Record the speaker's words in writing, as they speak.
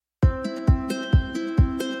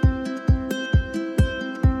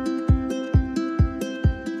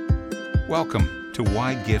Welcome to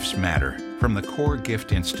Why Gifts Matter from the Core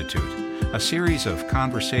Gift Institute, a series of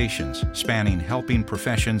conversations spanning helping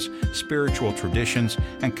professions, spiritual traditions,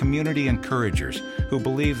 and community encouragers who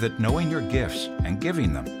believe that knowing your gifts and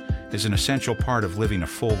giving them is an essential part of living a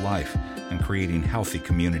full life and creating healthy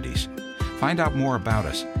communities. Find out more about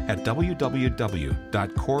us at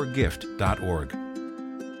www.coregift.org.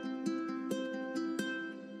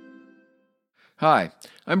 Hi,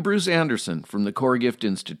 I'm Bruce Anderson from the Core Gift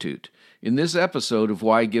Institute. In this episode of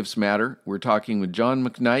Why Gifts Matter, we're talking with John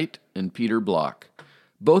McKnight and Peter Block.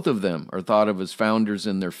 Both of them are thought of as founders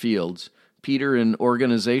in their fields, Peter in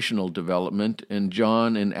organizational development and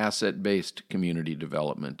John in asset-based community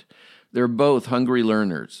development. They're both hungry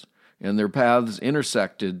learners, and their paths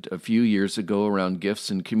intersected a few years ago around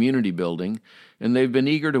gifts and community building, and they've been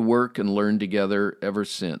eager to work and learn together ever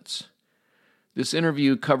since. This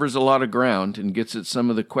interview covers a lot of ground and gets at some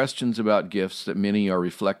of the questions about gifts that many are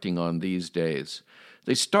reflecting on these days.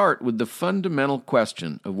 They start with the fundamental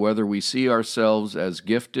question of whether we see ourselves as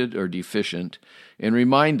gifted or deficient and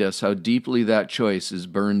remind us how deeply that choice is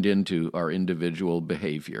burned into our individual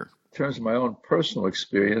behavior. In terms of my own personal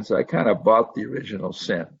experience, I kind of bought the original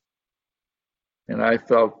sin. And I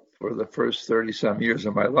felt for the first 30-some years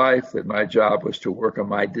of my life that my job was to work on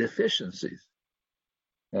my deficiencies.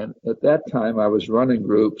 And at that time, I was running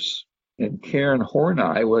groups, and Karen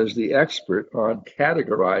Horney was the expert on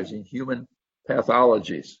categorizing human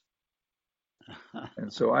pathologies.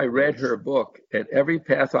 And so I read her book, and every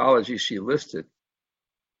pathology she listed,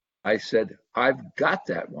 I said, I've got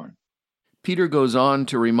that one. Peter goes on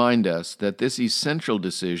to remind us that this essential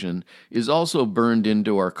decision is also burned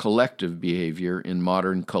into our collective behavior in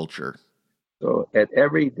modern culture. So at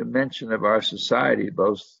every dimension of our society,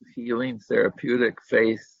 both healing, therapeutic,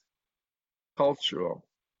 faith, cultural,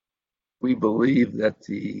 we believe that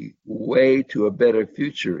the way to a better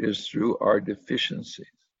future is through our deficiencies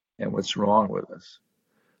and what's wrong with us.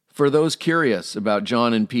 For those curious about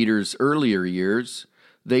John and Peter's earlier years,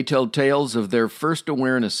 they tell tales of their first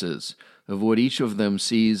awarenesses of what each of them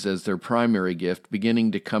sees as their primary gift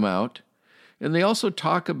beginning to come out. And they also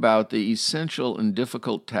talk about the essential and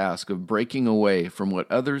difficult task of breaking away from what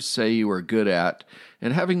others say you are good at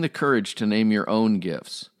and having the courage to name your own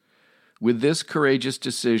gifts. With this courageous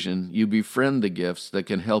decision, you befriend the gifts that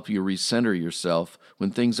can help you recenter yourself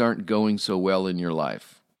when things aren't going so well in your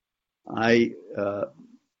life. I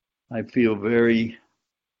feel very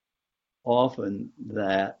often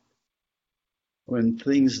that when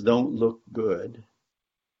things don't look good,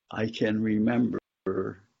 I can remember,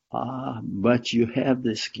 but you have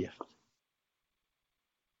this gift.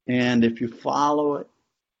 And if you follow it,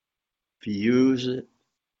 if you use it,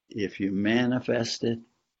 if you manifest it,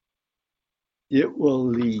 it will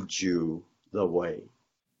lead you the way.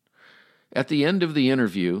 At the end of the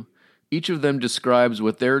interview, each of them describes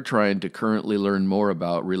what they're trying to currently learn more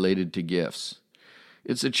about related to gifts.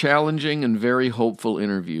 It's a challenging and very hopeful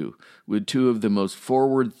interview with two of the most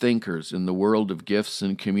forward thinkers in the world of gifts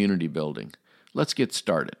and community building. Let's get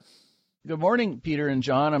started. Good morning, Peter and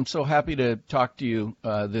John. I'm so happy to talk to you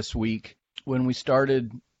this week. When we started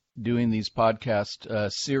doing these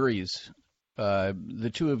podcast series,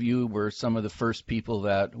 the two of you were some of the first people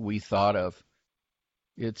that we thought of.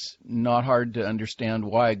 It's not hard to understand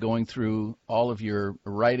why, going through all of your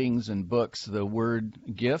writings and books, the word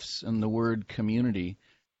gifts and the word community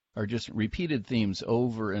are just repeated themes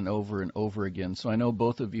over and over and over again. So I know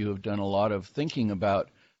both of you have done a lot of thinking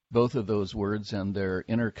about both of those words and their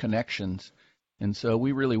interconnections. And so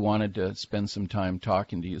we really wanted to spend some time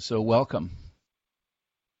talking to you. So welcome.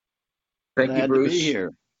 Thank you, Bruce. Glad to be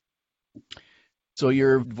here. So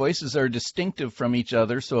your voices are distinctive from each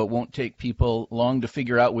other, so it won't take people long to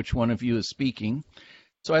figure out which one of you is speaking.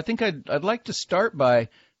 So I think I'd like to start by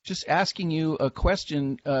just asking you a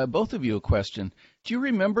question, both of you a question. Do you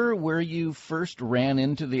remember where you first ran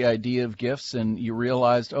into the idea of gifts and you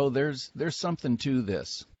realized, oh, there's something to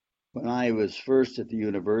this? When I was first at the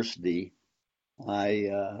university, I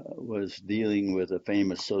was dealing with a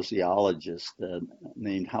famous sociologist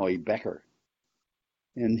named Howie Becker.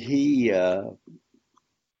 And he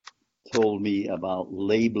told me about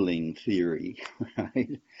labeling theory,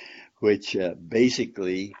 right? Which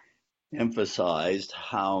basically emphasized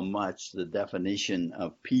how much the definition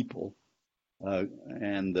of people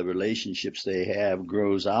and the relationships they have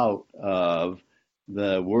grows out of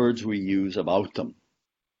the words we use about them.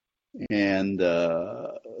 And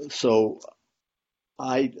so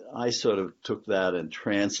I sort of took that and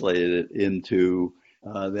translated it into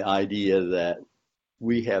the idea that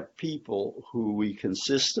we have people who we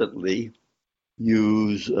consistently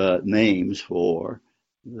use names for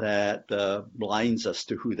that blinds us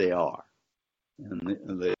to who they are.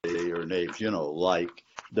 and they are names, like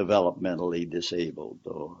developmentally disabled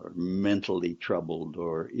or mentally troubled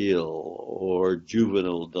or ill or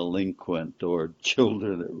juvenile delinquent or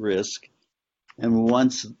children at risk. And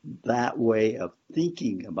once that way of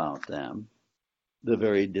thinking about them, the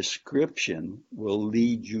very description will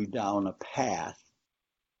lead you down a path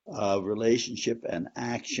of relationship and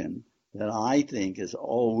action that I think is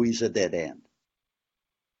always a dead end.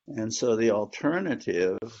 And so the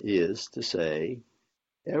alternative is to say,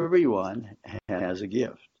 everyone has a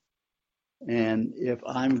gift. And if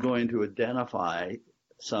I'm going to identify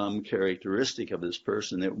some characteristic of this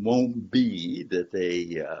person, it won't be that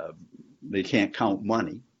they can't count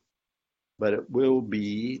money, but it will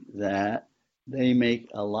be that they make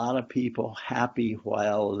a lot of people happy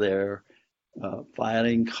while they're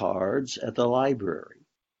filing cards at the library.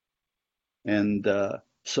 And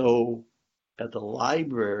so at the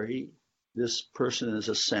library, this person is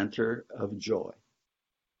a center of joy.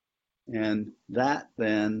 And that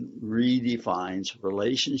then redefines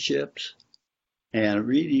relationships and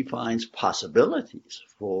redefines possibilities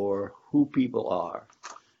for who people are.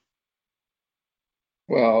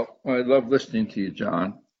 Well, I love listening to you,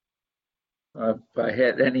 John. If I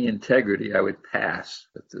had any integrity, I would pass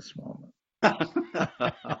at this moment. But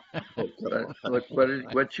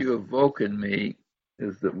what you evoke in me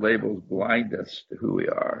is that labels blind us to who we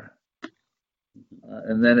are.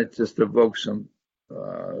 And then it just evokes some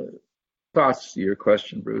thoughts to your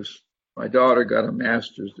question, Bruce. My daughter got a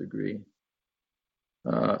master's degree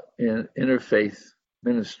in interfaith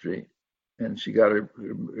ministry. And she got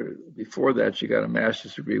before that, she got a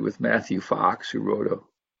master's degree with Matthew Fox, who wrote a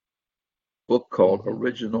book called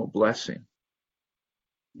Original Blessing,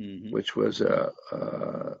 which was a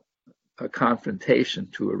confrontation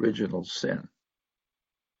to original sin.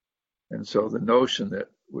 And so the notion that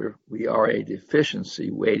we are a deficiency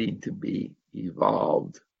waiting to be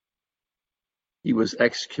evolved, he was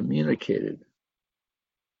excommunicated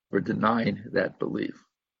for denying that belief.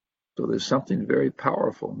 So there's something very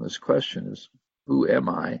powerful in this question is, who am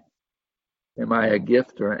I? Am I a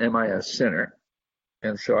gift or am I a sinner?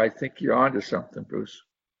 And so I think you're onto something, Bruce.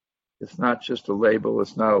 It's not just a label.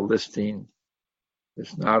 It's not a listing.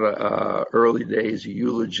 It's not a early days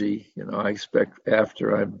eulogy. I expect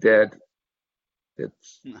after I'm dead that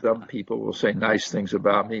some people will say nice things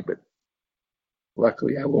about me, but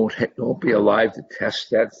luckily I won't be alive to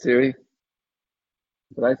test that theory.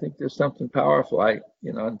 But I think there's something powerful.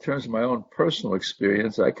 In terms of my own personal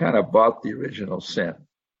experience, I kind of bought the original sin.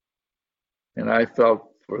 And I felt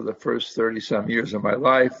for the first 30 some years of my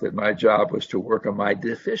life that my job was to work on my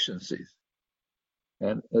deficiencies.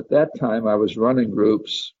 And at that time, I was running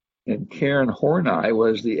groups, and Karen Horney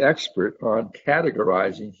was the expert on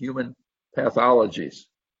categorizing human pathologies.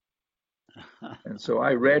 And so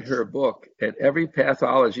I read her book, and every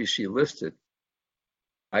pathology she listed,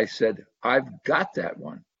 I said, I've got that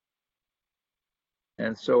one.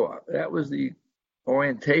 And so that was the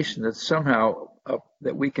orientation that somehow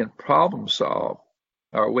that we can problem solve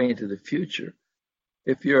our way into the future.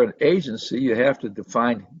 If you're an agency, you have to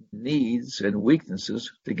define needs and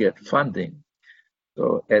weaknesses to get funding.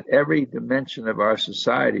 So at every dimension of our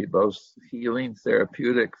society, both healing,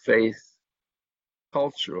 therapeutic, faith,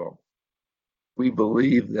 cultural, we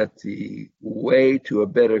believe that the way to a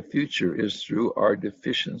better future is through our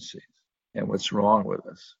deficiencies and what's wrong with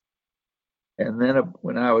us. And then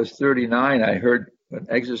when I was 39, I heard an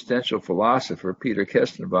existential philosopher, Peter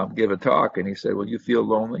Kestenbaum, give a talk, and he said, well, you feel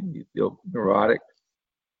lonely, you feel neurotic,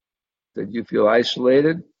 that you feel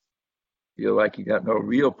isolated, feel like you got no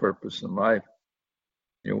real purpose in life.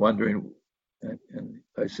 You're wondering, and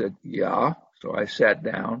I said, yeah. So I sat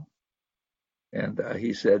down, and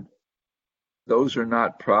he said, those are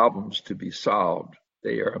not problems to be solved.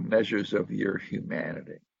 They are measures of your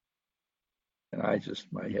humanity. And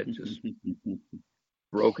my head just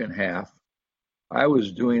broke in half. I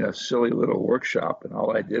was doing a silly little workshop, and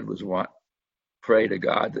all I did was pray to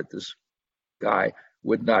God that this guy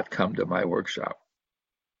would not come to my workshop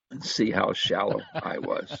and see how shallow I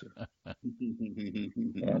was.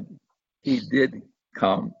 And he did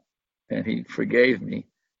come, and he forgave me.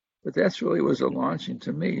 But that's really was a launching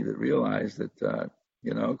to me that realized that,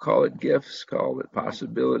 call it gifts, call it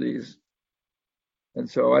possibilities. And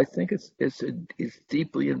so I think it's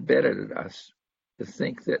deeply embedded in us to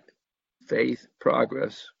think that faith,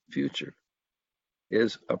 progress, future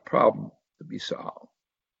is a problem to be solved.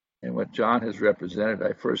 And what John has represented,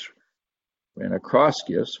 I first ran across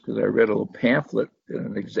gifts because I read a little pamphlet that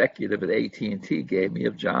an executive at AT&T gave me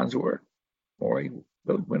of John's work, Maury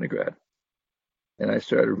Winograd. And I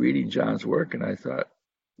started reading John's work, and I thought,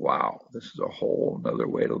 wow, this is a whole another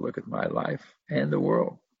way to look at my life and the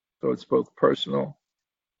world. So it's both personal,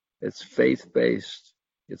 it's faith-based,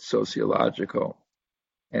 it's sociological,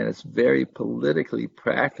 and it's very politically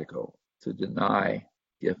practical to deny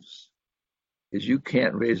gifts, because you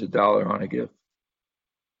can't raise $1 on a gift.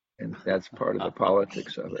 And that's part of the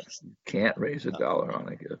politics of it. You can't raise $1 on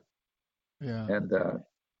a gift. Yeah. And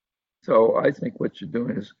so I think what you're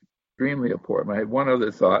doing is extremely important. I had one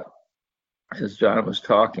other thought as John was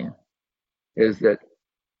talking, is that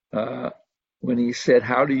when he said,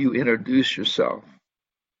 how do you introduce yourself?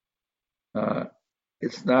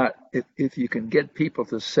 It's not, if you can get people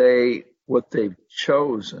to say what they've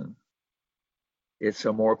chosen, it's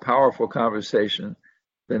a more powerful conversation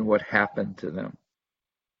than what happened to them.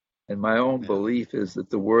 And my own belief is that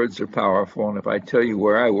the words are powerful. And if I tell you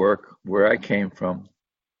where I work, where I came from,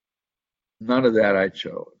 none of that I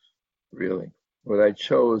chose, really. What I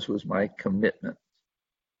chose was my commitment.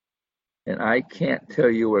 And I can't tell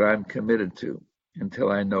you what I'm committed to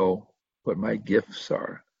until I know what my gifts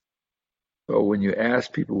are. So when you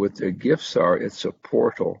ask people what their gifts are, it's a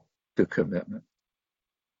portal to commitment.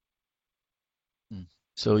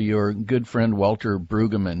 So your good friend Walter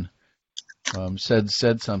Brueggemann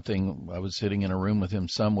said something. I was sitting in a room with him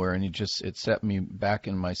somewhere, and it set me back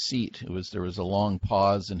in my seat. There was a long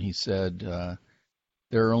pause, and he said,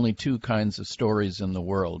 there are only two kinds of stories in the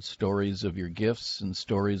world: stories of your gifts and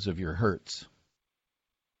stories of your hurts.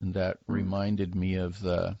 And that reminded me of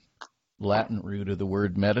the Latin root of the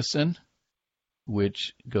word medicine,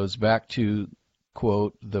 which goes back to,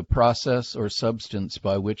 quote, the process or substance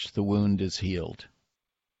by which the wound is healed.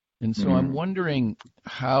 And so I'm wondering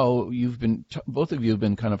how both of you have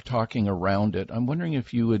been kind of talking around it. I'm wondering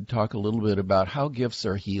if you would talk a little bit about how gifts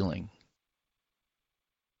are healing.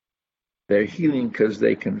 They're healing because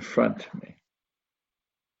they confront me.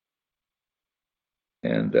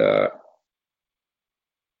 And the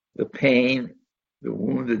pain, the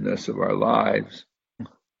woundedness of our lives,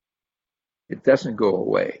 it doesn't go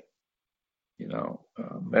away.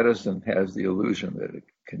 Medicine has the illusion that it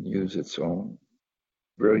can use its own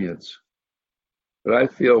brilliance. But I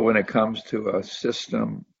feel when it comes to a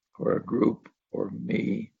system or a group or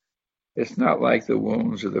me, it's not like the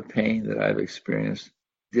wounds or the pain that I've experienced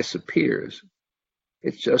disappears.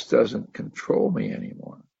 It just doesn't control me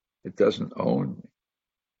anymore. It doesn't own me.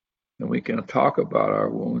 And we can talk about our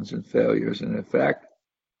wounds and failures. And in fact,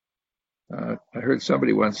 I heard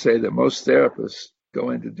somebody once say that most therapists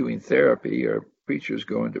go into doing therapy, or preachers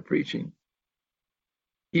go into preaching,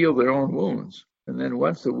 heal their own wounds. And then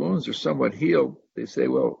once the wounds are somewhat healed, they say,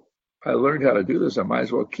 well, I learned how to do this. I might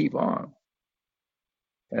as well keep on.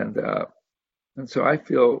 And so I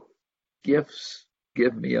feel gifts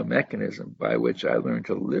give me a mechanism by which I learn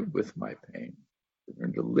to live with my pain,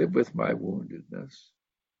 learn to live with my woundedness,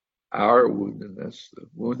 our woundedness, the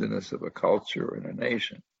woundedness of a culture and a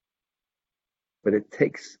nation. But it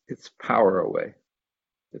takes its power away,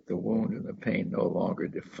 that the wound and the pain no longer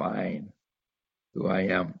define who I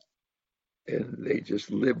am. And they just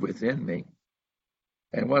live within me.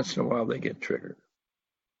 And once in a while they get triggered.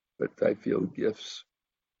 But I feel gifts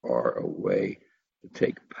are a way to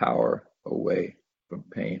take power away from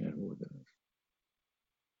pain and woundedness.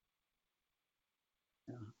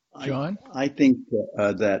 John? I think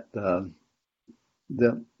that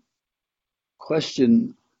the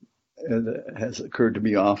question that has occurred to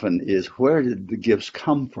me often is, where did the gifts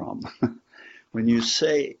come from? When you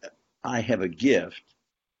say, I have a gift,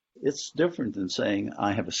 it's different than saying,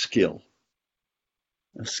 I have a skill.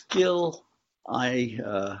 A skill I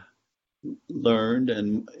learned,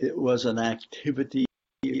 and it was an activity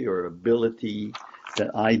or ability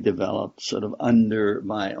that I developed sort of under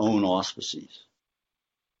my own auspices.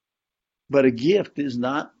 But a gift is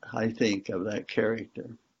not, I think, of that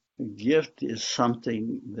character. A gift is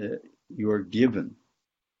something that you're given.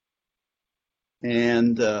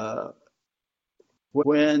 And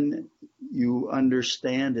when you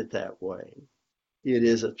understand it that way, it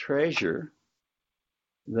is a treasure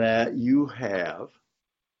that you have.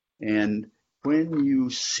 And when you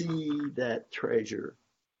see that treasure,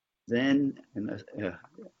 then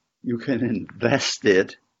you can invest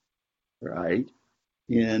it, right,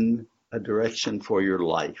 in a direction for your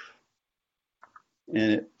life.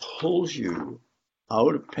 And it pulls you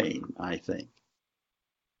out of pain, I think.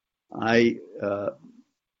 I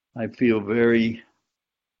feel very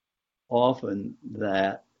often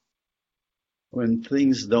that when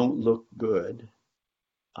things don't look good,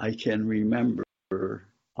 I can remember,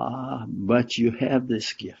 but you have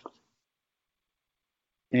this gift.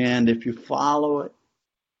 And if you follow it,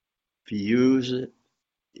 if you use it,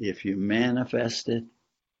 if you manifest it,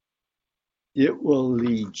 it will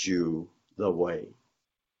lead you the way.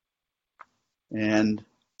 And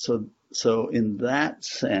so in that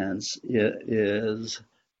sense, it is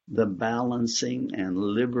the balancing and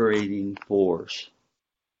liberating force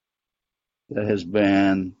that has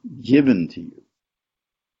been given to you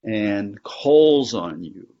and calls on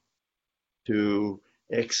you to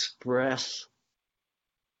express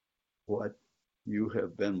what you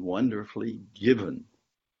have been wonderfully given.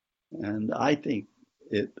 And I think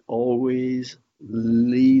it always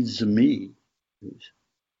leads me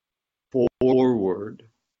forward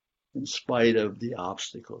in spite of the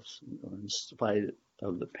obstacles, in spite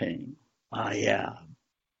of the pain. But I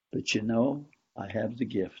have the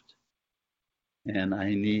gift, and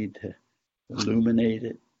I need to illuminate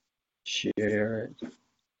it, share it.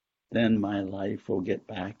 Then my life will get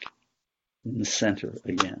back in the center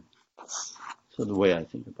again. So the way I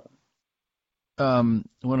think about it.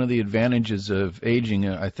 One of the advantages of aging,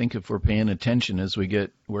 I think, if we're paying attention, is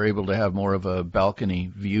we're able to have more of a balcony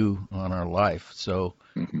view on our life. So,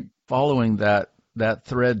 following that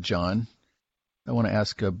thread, John, I want to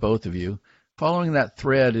ask both of you. Following that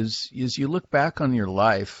thread is you look back on your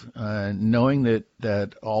life, knowing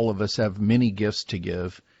that all of us have many gifts to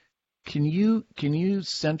give. Can you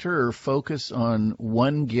center or focus on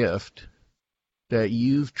one gift that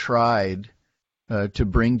you've tried to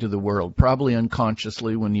bring to the world, probably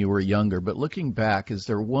unconsciously when you were younger, but looking back, is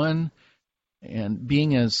there one, and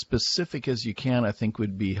being as specific as you can, I think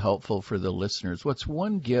would be helpful for the listeners. What's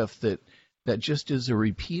one gift that just is a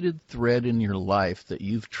repeated thread in your life that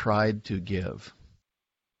you've tried to give?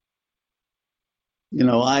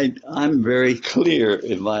 I'm very clear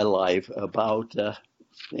in my life about the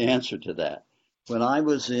answer to that. When I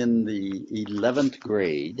was in the 11th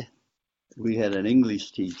grade, we had an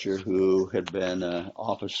English teacher who had been an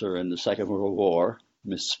officer in the Second World War,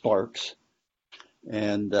 Miss Sparks,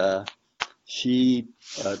 and she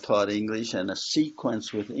taught English, and a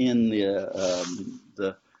sequence within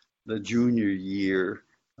the junior year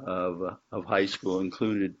of high school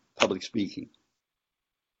included public speaking.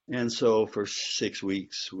 And so for 6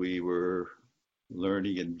 weeks we were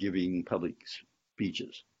learning and giving public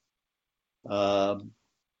speeches. Toward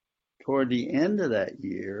the end of that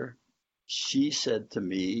year, she said to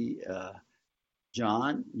me,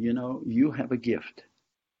 John, you have a gift.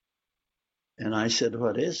 And I said,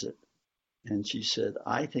 what is it? And she said,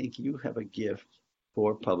 I think you have a gift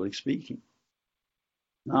for public speaking.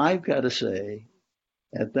 Now, I've got to say,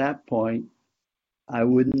 at that point, I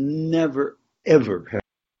would never, ever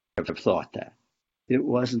have thought that. It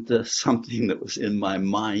wasn't something that was in my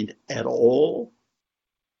mind at all.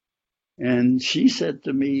 And she said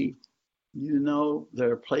to me,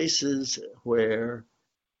 there are places where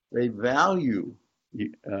they value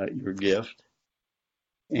your gift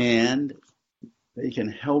and they can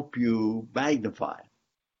help you magnify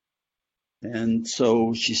it. And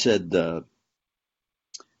so she said, at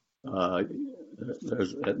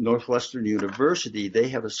Northwestern University, they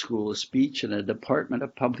have a school of speech and a department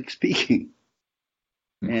of public speaking.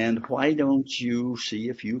 And why don't you see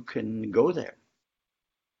if you can go there?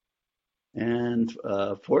 And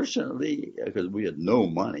fortunately, because we had no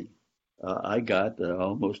money, I got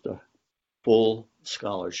almost a full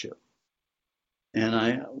scholarship. And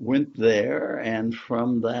I went there, and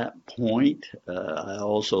from that point, I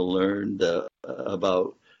also learned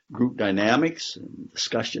about group dynamics and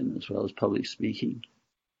discussion as well as public speaking.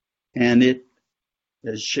 And it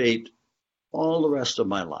has shaped all the rest of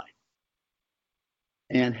my life.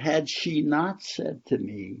 And had she not said to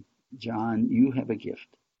me, John, you have a gift,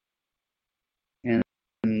 and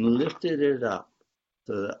lifted it up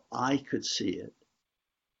so that I could see it,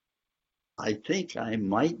 I think I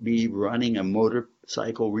might be running a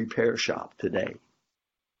motorcycle repair shop today.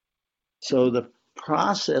 So the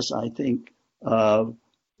process, I think, of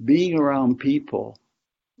being around people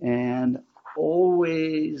and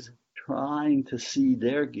always trying to see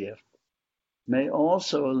their gift may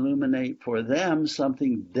also illuminate for them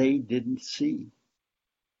something they didn't see.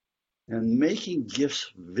 And making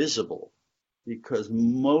gifts visible, because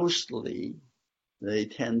mostly they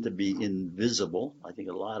tend to be invisible. I think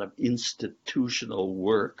a lot of institutional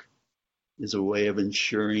work is a way of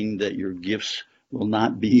ensuring that your gifts will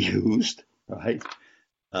not be used, right?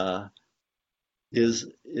 Is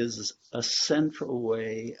a central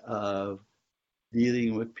way of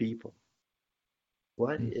dealing with people.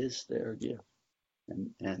 What is their gift?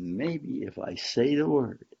 And maybe if I say the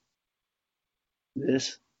word,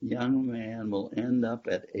 this young man will end up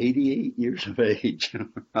at 88 years of age,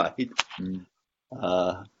 right?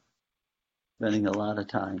 Spending a lot of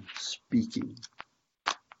time speaking.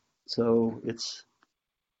 So it's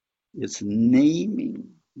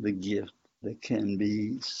naming the gift that can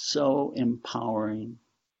be so empowering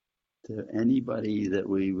to anybody that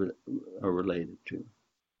we are related to.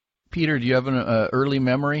 Peter, do you have an early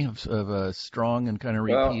memory of a strong and kind of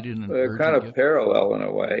repeated and they're urgent kind of gift? parallel in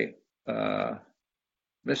a way.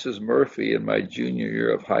 Mrs. Murphy, in my junior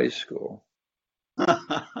year of high school,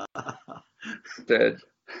 said,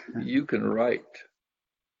 "You can write."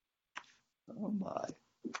 Oh my.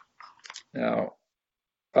 Now,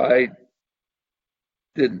 I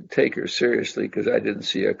didn't take her seriously because I didn't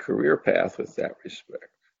see a career path with that respect.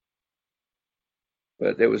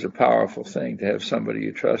 But it was a powerful thing to have somebody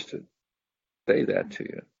you trusted say that to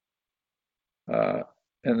you.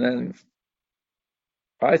 And then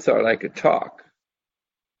I thought I could talk.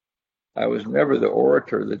 I was never the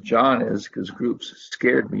orator that John is because groups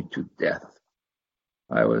scared me to death.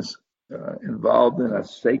 I was involved in a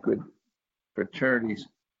sacred fraternity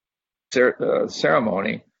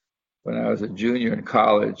ceremony when I was a junior in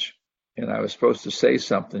college, and I was supposed to say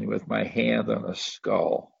something with my hand on a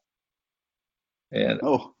skull. And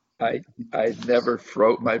I never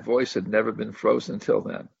froze. My voice had never been frozen until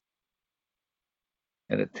then.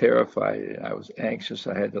 And it terrified me. I was anxious.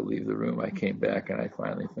 I had to leave the room. I came back and I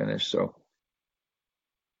finally finished. So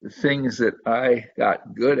the things that I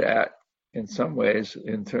got good at in some ways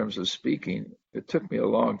in terms of speaking, it took me a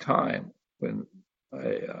long time when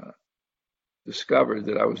I discovered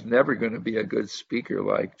that I was never going to be a good speaker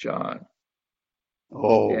like John.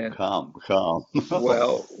 Oh, and, come.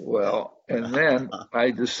 well, and then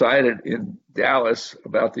I decided in Dallas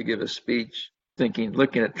about to give a speech,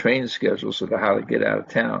 looking at train schedules of how to get out of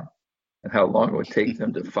town and how long it would take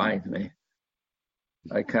them to find me.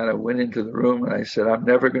 I kind of went into the room and I said, "I'm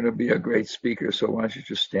never going to be a great speaker, so why don't you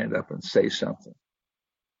just stand up and say something?"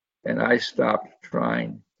 And I stopped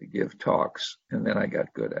trying to give talks, and then I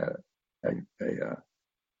got good at it.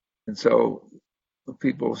 And so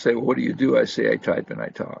people say, "Well, what do you do?" I say, "I type and I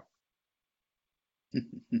talk."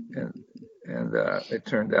 and it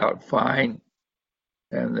turned out fine.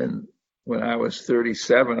 And then when I was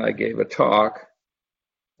 37, I gave a talk,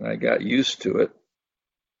 and I got used to it.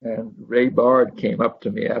 And Ray Bard came up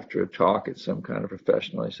to me after a talk at some kind of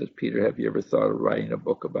professional. He says, "Peter, have you ever thought of writing a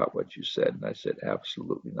book about what you said?" And I said,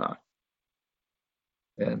 "Absolutely not."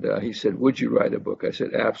 And he said, "Would you write a book?" I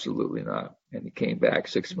said, "Absolutely not." And he came back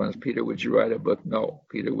 6 months. "Peter, would you write a book?" "No."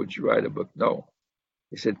 "Peter, would you write a book?" "No."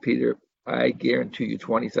 He said, "Peter, I guarantee you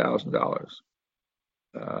 $20,000.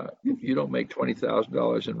 If you don't make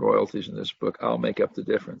 $20,000 in royalties in this book, I'll make up the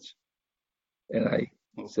difference." And I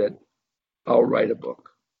said, "I'll write a book."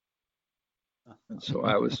 And so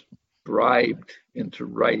I was bribed into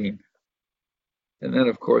writing. And then,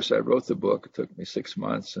 of course, I wrote the book. It took me 6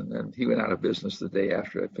 months. And then he went out of business the day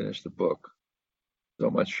after I finished the book.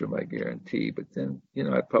 So much for my guarantee. But then,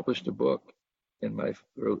 I published a book in my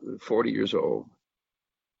 40 years old.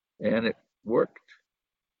 And it worked.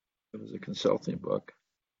 It was a consulting book.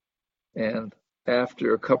 And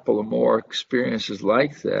after a couple of more experiences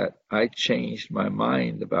like that, I changed my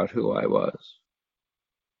mind about who I was.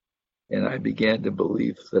 And I began to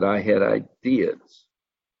believe that I had ideas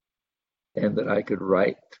and that I could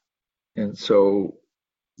write. And so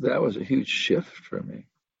that was a huge shift for me.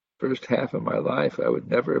 First half of my life, I would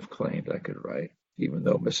never have claimed I could write, even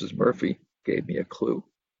though Mrs. Murphy gave me a clue.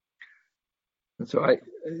 And so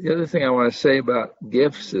the other thing I want to say about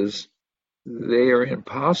gifts is they are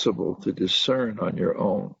impossible to discern on your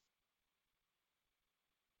own.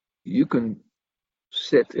 You can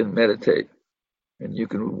sit and meditate, and you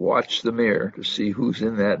can watch the mirror to see who's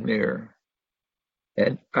in that mirror.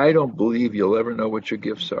 And I don't believe you'll ever know what your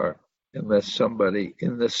gifts are unless somebody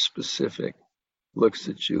in this specific looks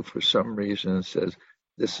at you for some reason and says,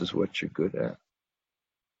 "This is what you're good at."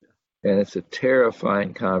 And it's a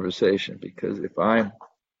terrifying conversation, because if I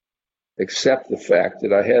accept the fact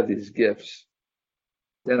that I have these gifts,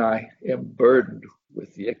 then I am burdened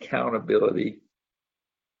with the accountability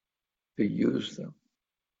to use them.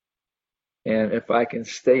 And if I can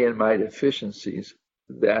stay in my deficiencies,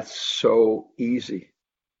 that's so easy.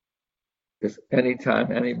 Because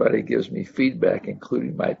anytime anybody gives me feedback,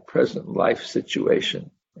 including my present life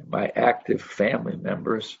situation and my active family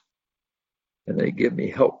members, and they give me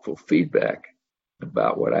helpful feedback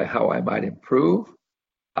about how I might improve,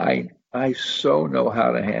 I so know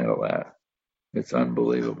how to handle that. It's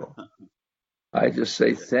unbelievable. I just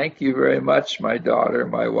say, "Thank you very much, my daughter,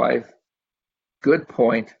 my wife. Good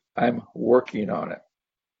point. I'm working on it."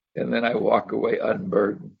 And then I walk away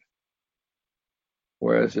unburdened.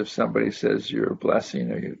 Whereas if somebody says you're a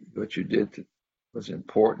blessing, or what you did was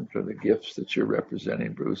important, or the gifts that you're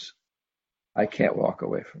representing, Bruce, I can't walk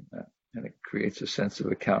away from that. And it creates a sense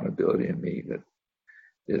of accountability in me that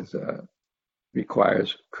is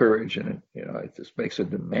requires courage, and it just makes a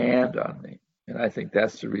demand on me. And I think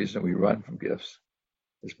that's the reason we run from gifts,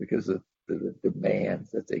 is because of the demand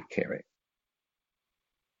that they carry.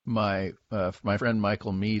 My friend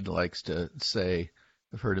Michael Mead likes to say,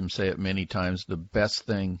 I've heard him say it many times, the best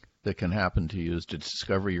thing that can happen to you is to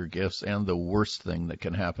discover your gifts, and the worst thing that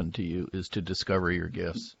can happen to you is to discover your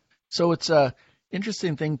gifts. So it's a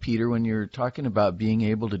interesting thing, Peter, when you're talking about being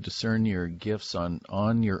able to discern your gifts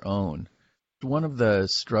on your own. One of the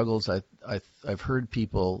struggles I've heard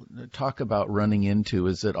people talk about running into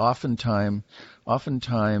is that oftentimes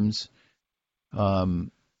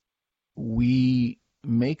we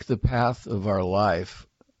make the path of our life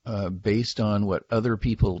based on what other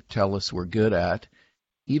people tell us we're good at,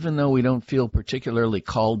 even though we don't feel particularly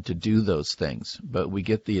called to do those things. But we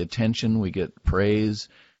get the attention, we get praise,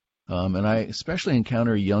 and I especially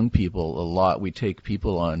encounter young people a lot. We take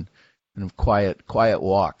people on kind of quiet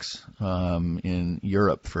walks in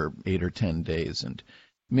Europe for 8 or 10 days, and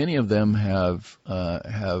many of them have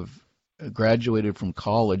graduated from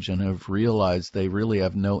college and have realized they really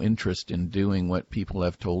have no interest in doing what people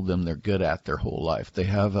have told them they're good at their whole life. They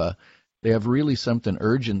have really something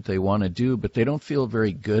urgent they want to do, but they don't feel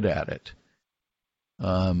very good at it.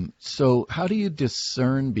 So how do you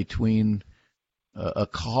discern between a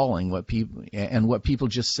calling, what people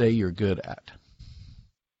just say you're good at?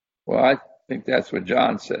 Well, I think that's what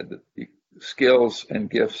John said, that the skills and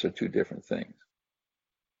gifts are two different things.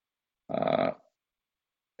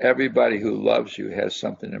 Everybody who loves you has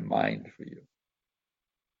something in mind for you.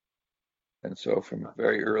 And so from a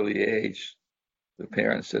very early age, the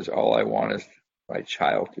parent says, all I want is my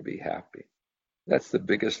child to be happy. That's the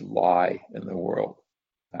biggest lie in the world.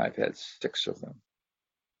 I've had 6 of them.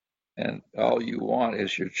 And all you want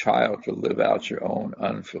is your child to live out your own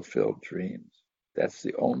unfulfilled dreams. That's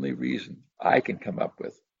the only reason I can come up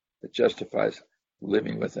with that justifies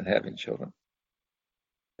living with and having children.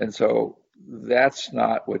 And so that's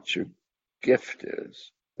not what your gift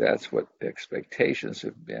is. That's what expectations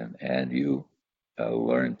have been. And you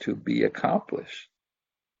learn to be accomplished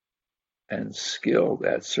and skilled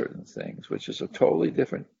at certain things, which is a totally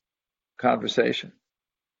different conversation.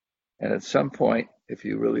 And at some point, if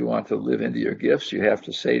you really want to live into your gifts, you have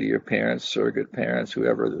to say to your parents, surrogate parents,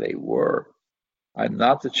 whoever they were, I'm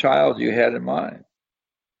not the child you had in mind.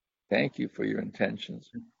 Thank you for your intentions.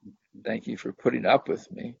 Thank you for putting up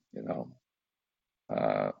with me,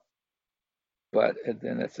 But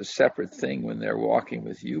then it's a separate thing when they're walking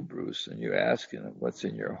with you, Bruce, and you ask them, what's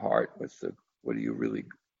in your heart? What's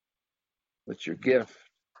your gift?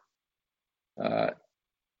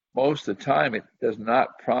 Most of the time, it does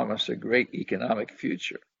not promise a great economic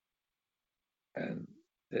future. And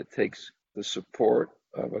it takes the support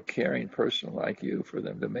of a caring person like you for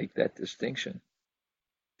them to make that distinction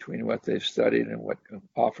between what they've studied and what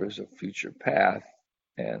offers a future path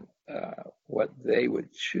and what they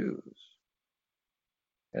would choose.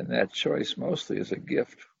 And that choice mostly is a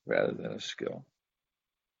gift rather than a skill.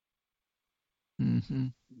 Mm-hmm.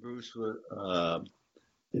 Bruce,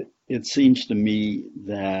 it seems to me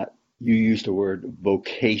that you used the word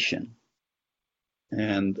vocation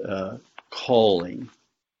and calling.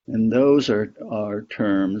 And those are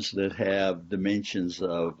terms that have dimensions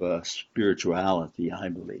of spirituality, I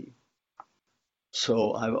believe.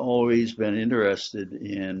 So I've always been interested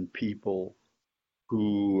in people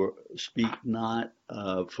who speak not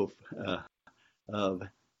of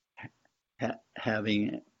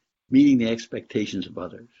meeting the expectations of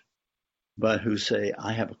others, but who say,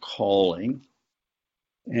 I have a calling.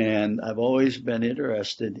 And I've always been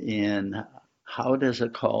interested in, how does a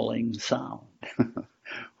calling sound?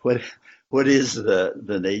 What is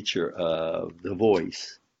the nature of the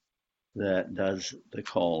voice that does the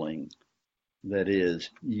calling that is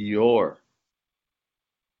your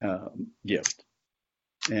gift?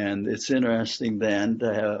 And it's interesting then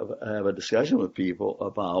to have a discussion with people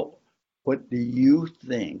about, what do you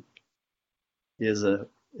think is an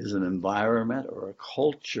environment or a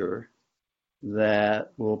culture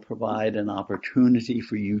that will provide an opportunity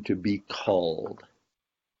for you to be called?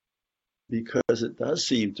 Because it does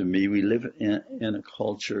seem to me we live in a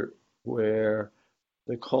culture where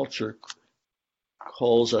the culture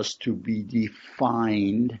calls us to be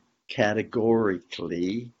defined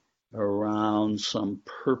categorically around some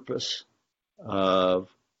purpose of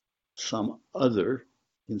some other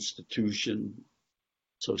institution,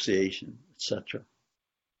 association, etc.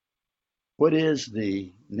 What is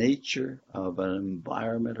the nature of an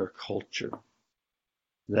environment or culture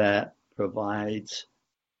that provides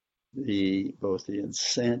both the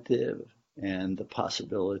incentive and the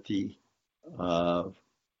possibility of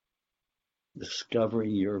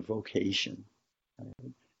discovering your vocation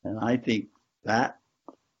And I think that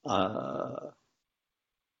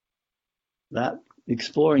that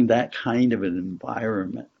exploring that kind of an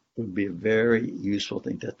environment would be a very useful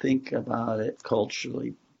thing to think about it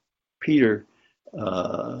culturally. Peter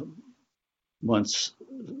once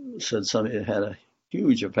said something that had a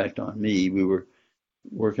huge effect on me. We were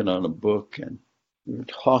working on a book and we were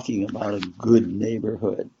talking about a good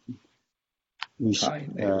neighborhood.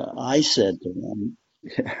 I said to them,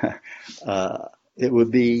 it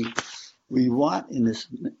would be, we want in this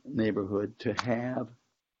neighborhood to have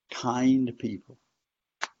kind people,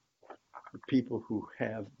 people who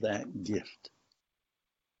have that gift.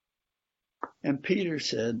 And Peter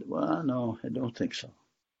said, well, no, I don't think so.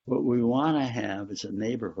 What we want to have is a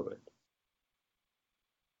neighborhood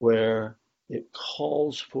where it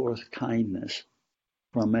calls forth kindness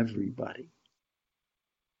from everybody.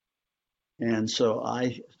 And so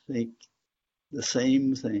I think the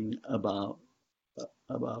same thing about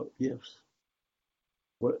gifts.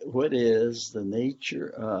 What is the nature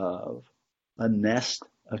of a nest,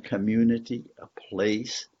 a community, a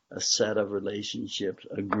place, a set of relationships,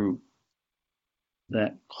 a group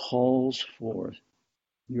that calls forth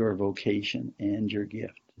your vocation and your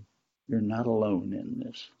gift? You're not alone in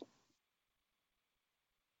this.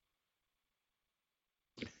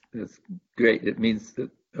 It's great. It means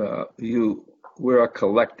that we're a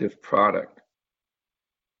collective product.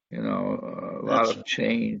 You know, a lot of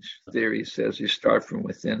change theory says you start from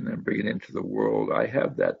within and bring it into the world. I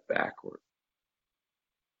have that backward.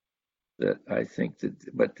 That I think that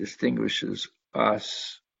what distinguishes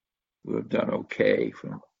us who have done okay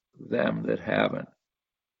from them that haven't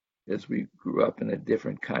is we grew up in a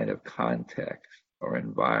different kind of context or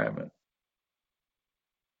environment.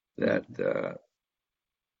 And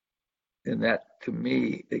that to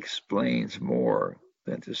me explains more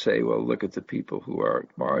than to say, well, look at the people who are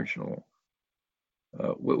marginal.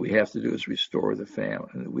 What we have to do is restore the family.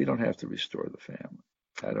 And we don't have to restore the family.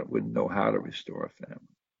 Wouldn't know how to restore a family.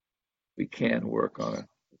 We can work on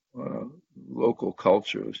a local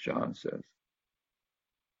culture, as John says,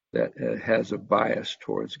 that has a bias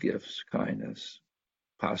towards gifts, kindness,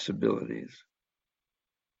 possibilities,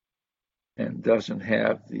 and doesn't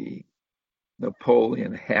have the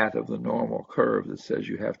Napoleon hat of the normal curve that says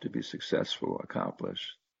you have to be successful,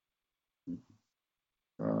 accomplished.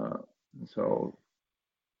 So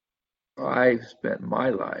I spent my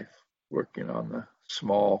life working on the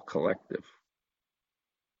small collective.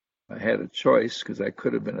 I had a choice because I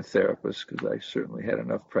could have been a therapist because I certainly had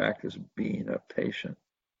enough practice being a patient.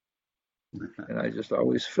 And I just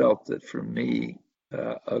always felt that for me,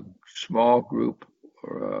 a small group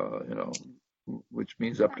or, which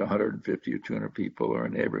means up to 150 or 200 people or a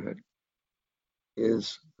neighborhood,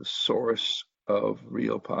 is the source of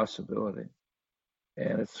real possibility.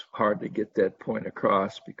 And it's hard to get that point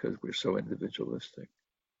across because we're so individualistic.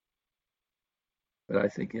 But I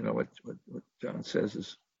think, what John says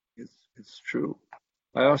is it's true.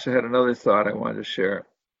 I also had another thought I wanted to share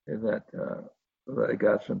in that I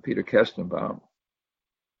got from Peter Kestenbaum.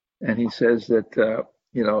 And he says that,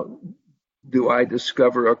 do I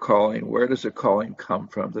discover a calling? Where does a calling come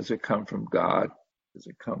from? Does it come from God? Does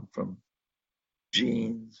it come from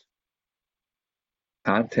genes,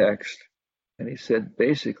 context? And he said,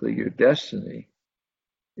 basically, your destiny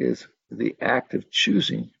is the act of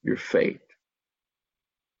choosing your fate.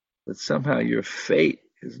 That somehow your fate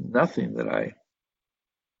is nothing that I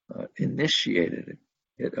initiated.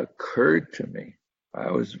 It occurred to me.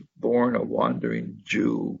 I was born a wandering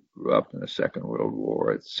Jew, grew up in the Second World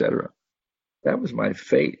War, etc. That was my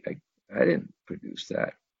fate. I didn't produce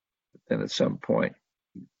that. But then at some point,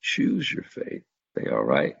 you choose your fate. Say, all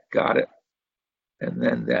right, got it. And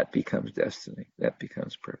then that becomes destiny. That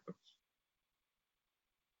becomes purpose.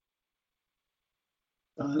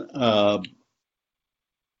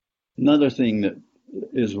 Another thing that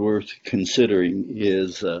is worth considering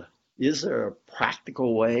is there a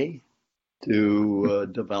practical way to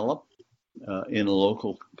develop in a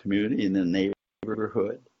local community, in a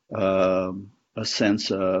neighborhood, a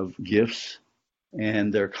sense of gifts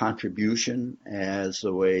and their contribution as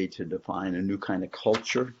a way to define a new kind of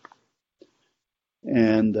culture?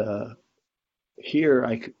 And here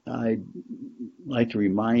I'd like to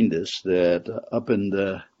remind us that up in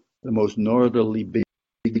the most northerly big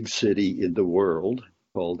city in the world,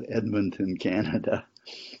 called Edmonton, Canada,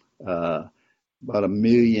 about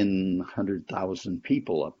 1,100,000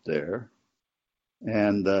 people up there.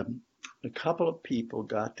 And a couple of people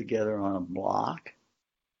got together on a block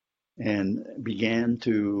and began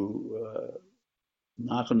to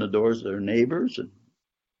knock on the doors of their neighbors and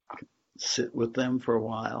sit with them for a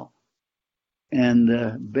while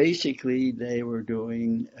And basically, they were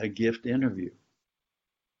doing a gift interview.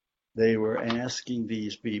 They were asking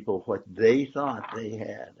these people what they thought they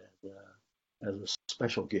had as a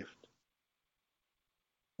special gift.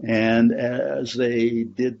 And as they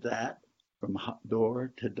did that from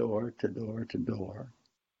door to door to door to door,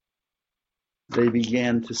 they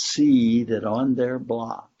began to see that on their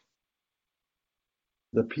block,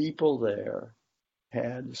 the people there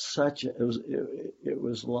had such it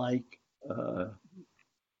was like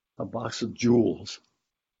a box of jewels.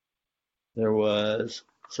 There was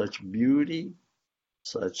such beauty,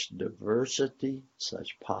 such diversity,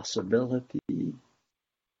 such possibility,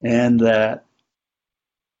 and that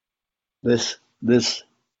this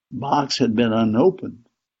box had been unopened,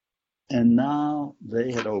 and now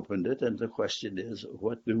they had opened it, and the question is,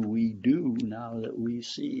 what do we do now that we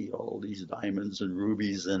see all these diamonds and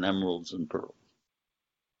rubies and emeralds and pearls?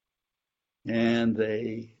 And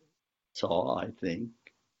they saw, I think,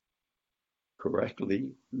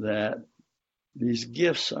 correctly, that these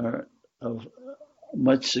gifts aren't of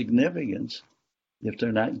much significance if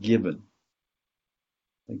they're not given.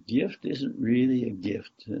 A gift isn't really a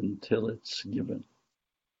gift until it's given.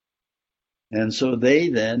 And so they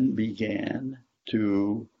then began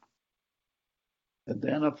to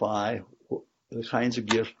identify the kinds of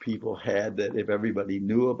gifts people had that if everybody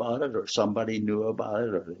knew about it or somebody knew about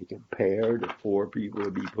it or they compared, if 4 people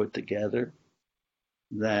would be put together,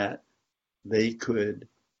 that they could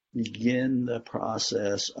begin the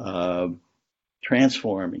process of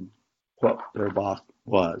transforming what their box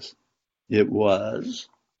was. It was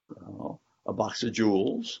a box of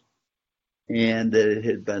jewels, and that it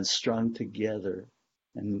had been strung together,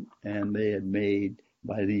 and they had made,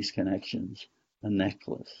 by these connections, a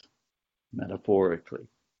necklace, metaphorically.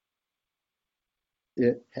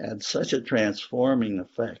 It had such a transforming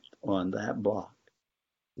effect on that block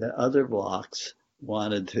that other blocks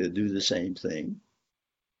wanted to do the same thing.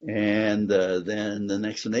 And then the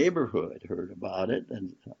next neighborhood heard about it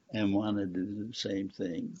and wanted to do the same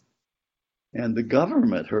thing. And the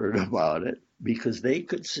government heard about it because they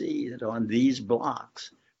could see that on these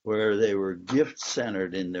blocks where they were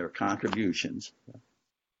gift-centered in their contributions,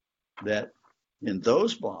 that in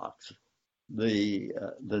those blocks, the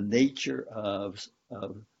nature of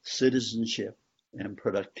citizenship and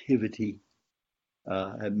productivity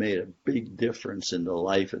had made a big difference in the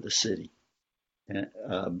life of the city.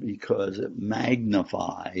 Because it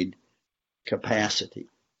magnified capacity.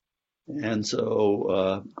 And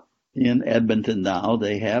so in Edmonton now,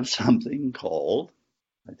 they have something called,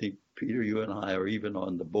 I think, Peter, you and I are even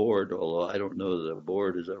on the board, although I don't know that the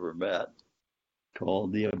board has ever met,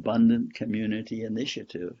 called the Abundant Community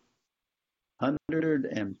Initiative.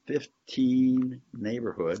 115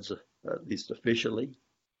 neighborhoods, at least officially,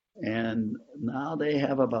 and now they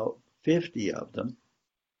have about 50 of them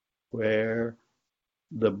where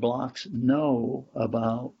the blocks know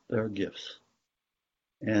about their gifts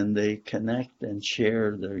and they connect and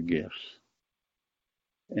share their gifts.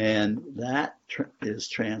 And that is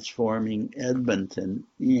transforming Edmonton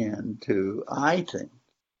into, I think,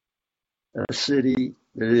 a city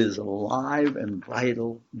that is alive and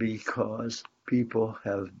vital because people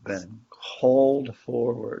have been called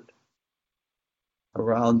forward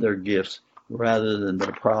around their gifts rather than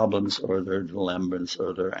their problems or their dilemmas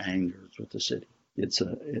or their angers with the city. It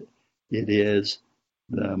is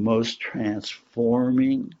the most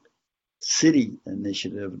transforming city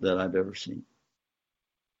initiative that I've ever seen.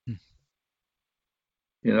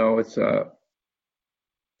 You know, it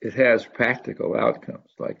has practical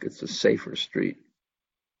outcomes, like it's a safer street.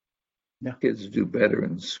 Yeah. Kids do better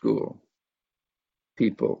in school.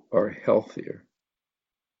 People are healthier.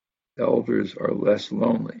 Elders are less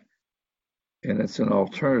lonely. And it's an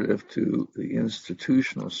alternative to the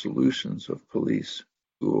institutional solutions of police,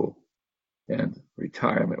 school, and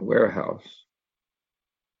retirement warehouse.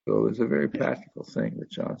 So there's a very practical thing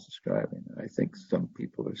that John's describing. I think some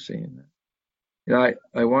people are seeing that. You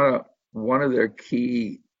know, one of their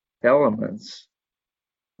key elements,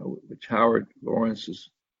 which Howard Lawrence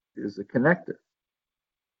is the connector.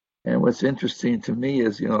 And what's interesting to me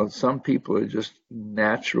is, you know, some people are just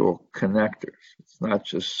natural connectors. It's not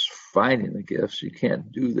just finding the gifts. You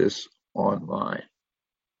can't do this online.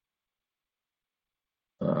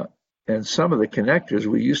 And some of the connectors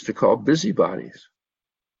we used to call busybodies.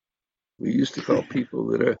 We used to call people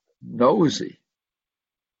that are nosy,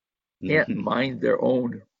 can't mind their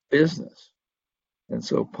own business. And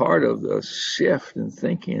so part of the shift in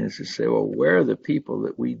thinking is to say, well, where are the people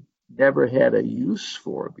that we never had a use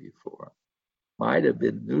for before? Might have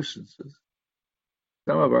been nuisances.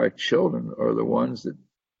 Some of our children are the ones that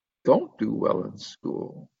don't do well in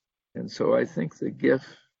school. And so I think the gift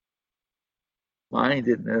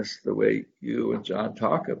mindedness, the way you and John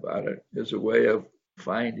talk about it, is a way of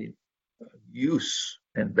finding use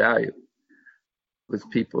and value with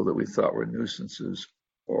people that we thought were nuisances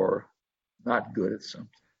or not good at something.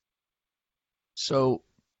 So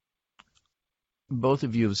both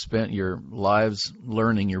of you have spent your lives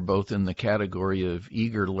learning. You're both in the category of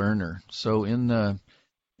eager learner. So in the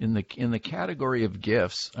category of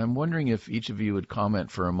gifts, I'm wondering if each of you would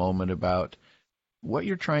comment for a moment about what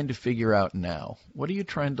you're trying to figure out now. What are you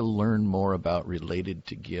trying to learn more about related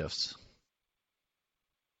to gifts?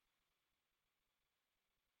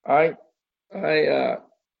 I'm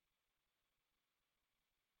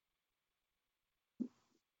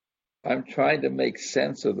trying to make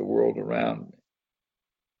sense of the world around me.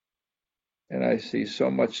 And I see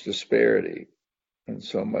so much disparity and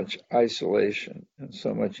so much isolation and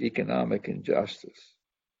so much economic injustice.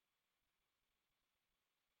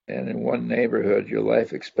 And in one neighborhood, your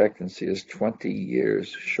life expectancy is 20 years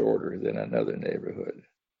shorter than another neighborhood.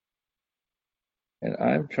 And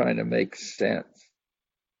I'm trying to make sense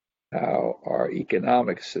how our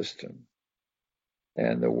economic system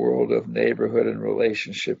and the world of neighborhood and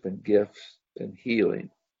relationship and gifts and healing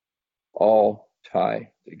all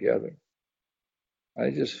tie together.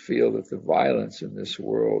 I just feel that the violence in this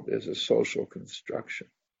world is a social construction,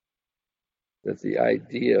 that the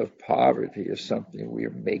idea of poverty is something we are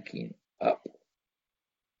making up,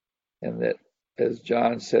 and that, as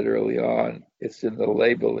John said early on, it's in the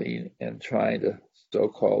labeling and trying to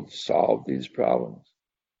so-called solve these problems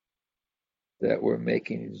that we're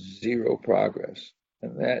making zero progress,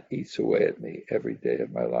 and that eats away at me every day of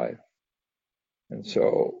my life. And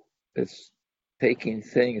so it's taking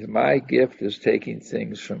things, my gift is taking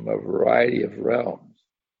things from a variety of realms,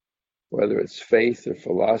 whether it's faith or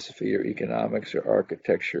philosophy or economics or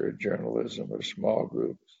architecture or journalism or small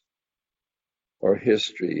groups or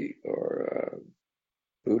history or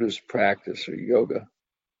Buddhist practice or yoga,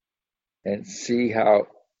 and see how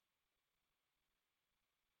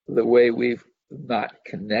the way we've not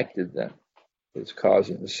connected them is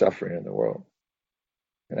causing the suffering in the world.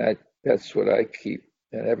 And that's what I keep.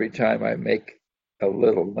 And every time I make a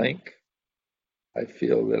little link, I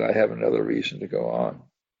feel that I have another reason to go on,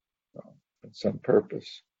 and some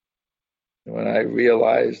purpose. And when I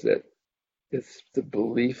realize that it's the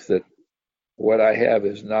belief that what I have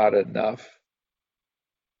is not enough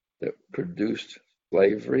that produced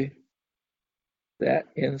slavery, that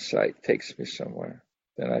insight takes me somewhere.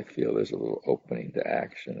 Then I feel there's a little opening to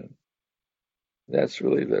action. And that's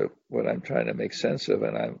really what I'm trying to make sense of,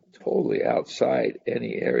 and I'm totally outside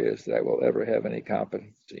any areas that I will ever have any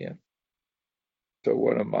competency in. So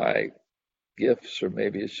one of my gifts, or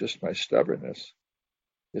maybe it's just my stubbornness,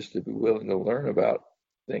 is to be willing to learn about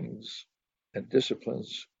things and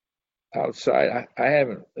disciplines outside. I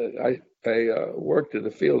worked in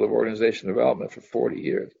the field of organization development for 40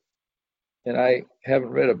 years, and I haven't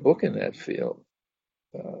read a book in that field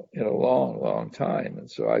in a long, long time.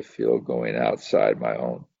 And so I feel going outside my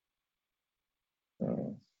own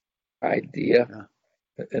idea,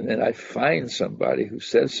 and then I find somebody who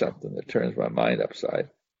says something that turns my mind upside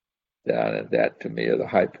down, and that to me are the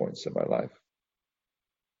high points of my life.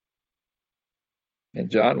 And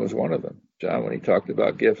John was one of them. John, when he talked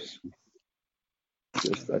about gifts,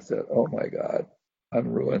 I said, oh my God, I'm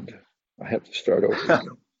ruined. I have to start over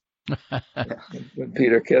again. When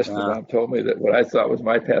Peter Kestenbaum told me that what I thought was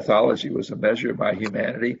my pathology was a measure of my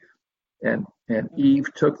humanity, and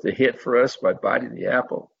Eve took the hit for us by biting the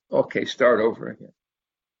apple. Okay, start over again.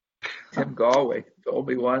 Tim Galway told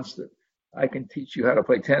me once that I can teach you how to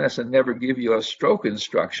play tennis and never give you a stroke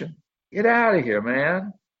instruction. Get out of here,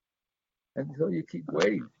 man, until you keep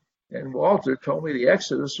waiting. And Walter told me the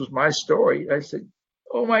Exodus was my story. I said,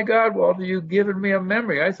 oh my God, Walter, you've given me a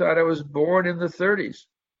memory. I thought I was born in the 30s.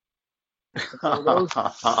 So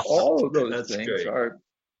all of those things great. Are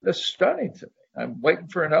just stunning to me. I'm waiting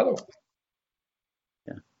for another one.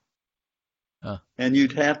 Yeah. And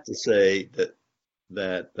you'd have to say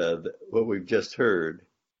that what we've just heard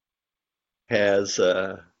has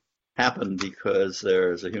happened because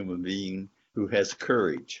there's a human being who has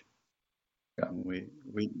courage. Yeah.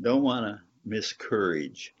 We don't want to miss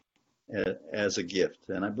courage as a gift,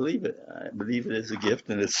 and I believe it is a gift,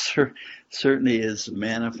 and it certainly is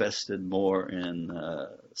manifested more in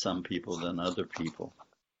some people than other people.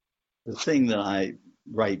 The thing that I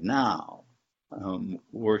right now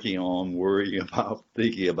working on, worrying about,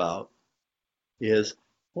 thinking about is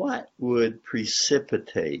what would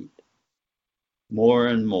precipitate more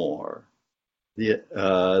and more the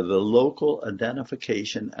local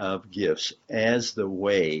identification of gifts as the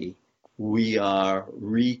way we are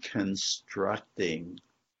reconstructing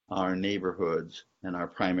our neighborhoods and our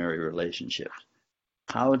primary relationships.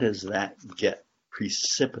 How does that get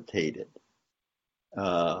precipitated?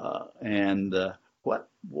 What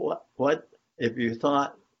if you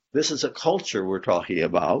thought this is a culture we're talking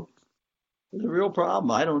about? It's a real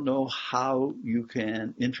problem. I don't know how you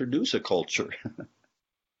can introduce a culture.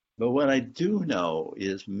 But what I do know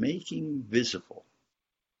is making visible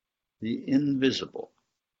the invisible,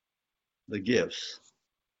 the gifts,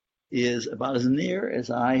 is about as near as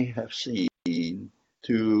I have seen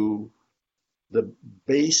to the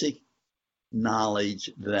basic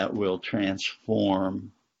knowledge that will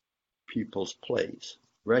transform people's place,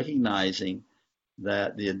 recognizing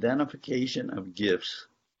that the identification of gifts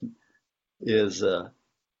is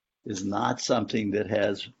not something that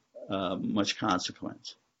has much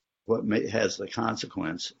consequence. What has the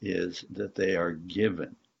consequence is that they are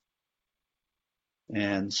given.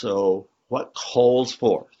 And so what calls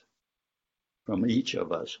forth from each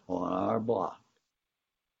of us on our block,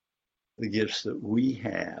 the gifts that we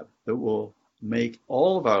have that will make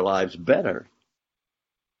all of our lives better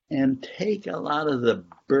and take a lot of the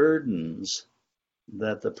burdens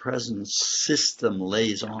that the present system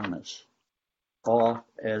lays on us off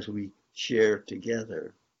as we share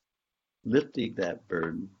together, lifting that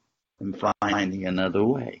burden and finding another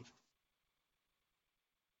way.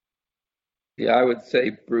 Yeah, I would say,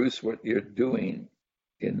 Bruce, what you're doing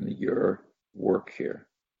in your work here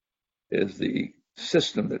is the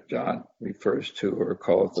system that John refers to, or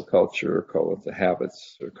call it the culture, or call it the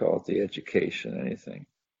habits, or call it the education, anything,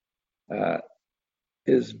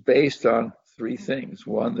 is based on three things.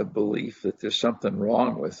 One, the belief that there's something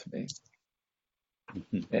wrong with me.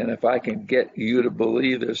 And if I can get you to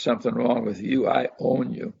believe there's something wrong with you, I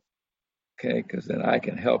own you. Okay, because then I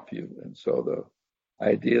can help you. And so the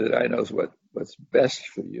idea that I know what's best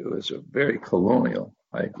for you is a very colonial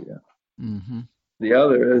idea. Mm-hmm. The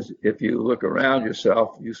other is, if you look around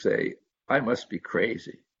yourself, you say, I must be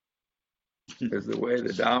crazy. Because the way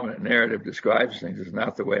the dominant narrative describes things is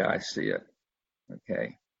not the way I see it.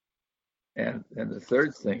 Okay. And the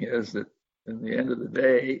third thing is that in the end of the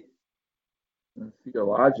day,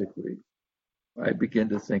 theologically, I begin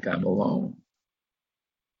to think I'm alone.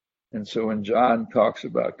 And so when John talks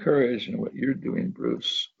about courage, and what you're doing,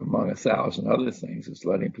 Bruce, among 1,000 other things, is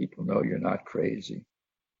letting people know you're not crazy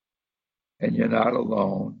and you're not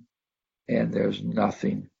alone and there's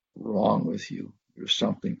nothing wrong with you. You're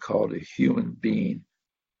something called a human being.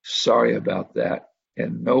 Sorry about that.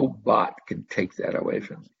 And no bot can take that away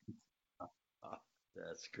from you.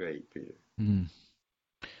 That's great, Peter. Mm.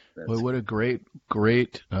 Well, what a great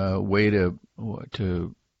way to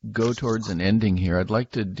go towards an ending here. I'd like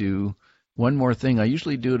to do one more thing. I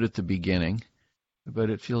usually do it at the beginning, but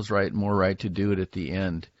it feels more right to do it at the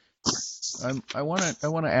end. I want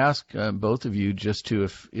to ask both of you just to,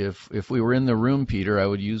 if we were in the room, Peter, I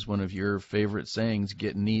would use one of your favorite sayings,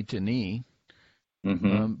 get knee to knee.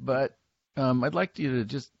 Mm-hmm. But I'd like you to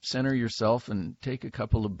just center yourself and take a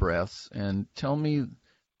couple of breaths and tell me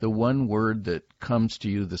the one word that comes to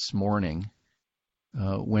you this morning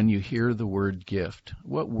when you hear the word gift.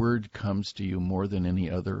 What word comes to you more than any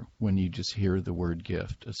other when you just hear the word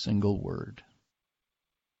gift? A single word.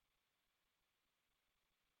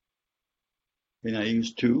 Can I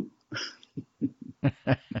use two?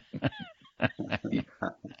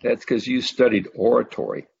 That's because you studied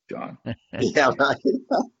oratory, John. Yeah, right.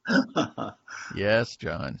 Yes,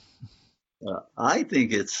 John. I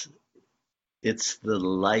think it's the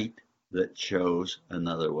light that shows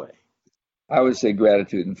another way. I would say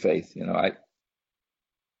gratitude and faith.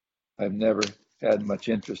 I've never had much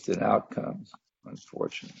interest in outcomes,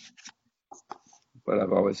 unfortunately, but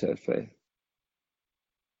I've always had faith.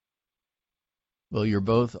 Well, you're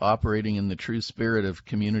both operating in the true spirit of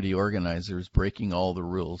community organizers, breaking all the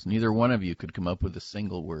rules. Neither one of you could come up with a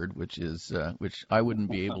single word, which I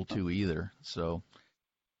wouldn't be able to either. So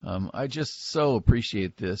I just so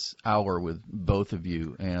appreciate this hour with both of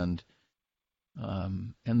you, and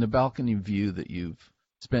the balcony view that you've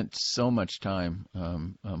spent so much time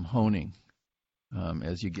honing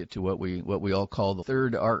as you get to what we all call the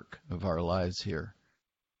third arc of our lives here.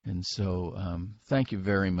 And so thank you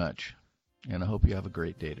very much. And I hope you have a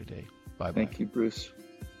great day today. Bye-bye. Thank you, Bruce.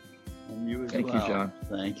 And you as Thank well. you, John.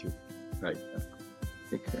 Thank you. Right.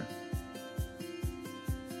 Take care.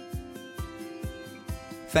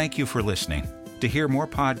 Thank you for listening. To hear more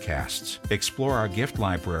podcasts, explore our gift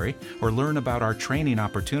library, or learn about our training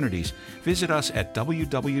opportunities, visit us at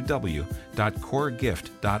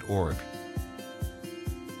www.coregift.org.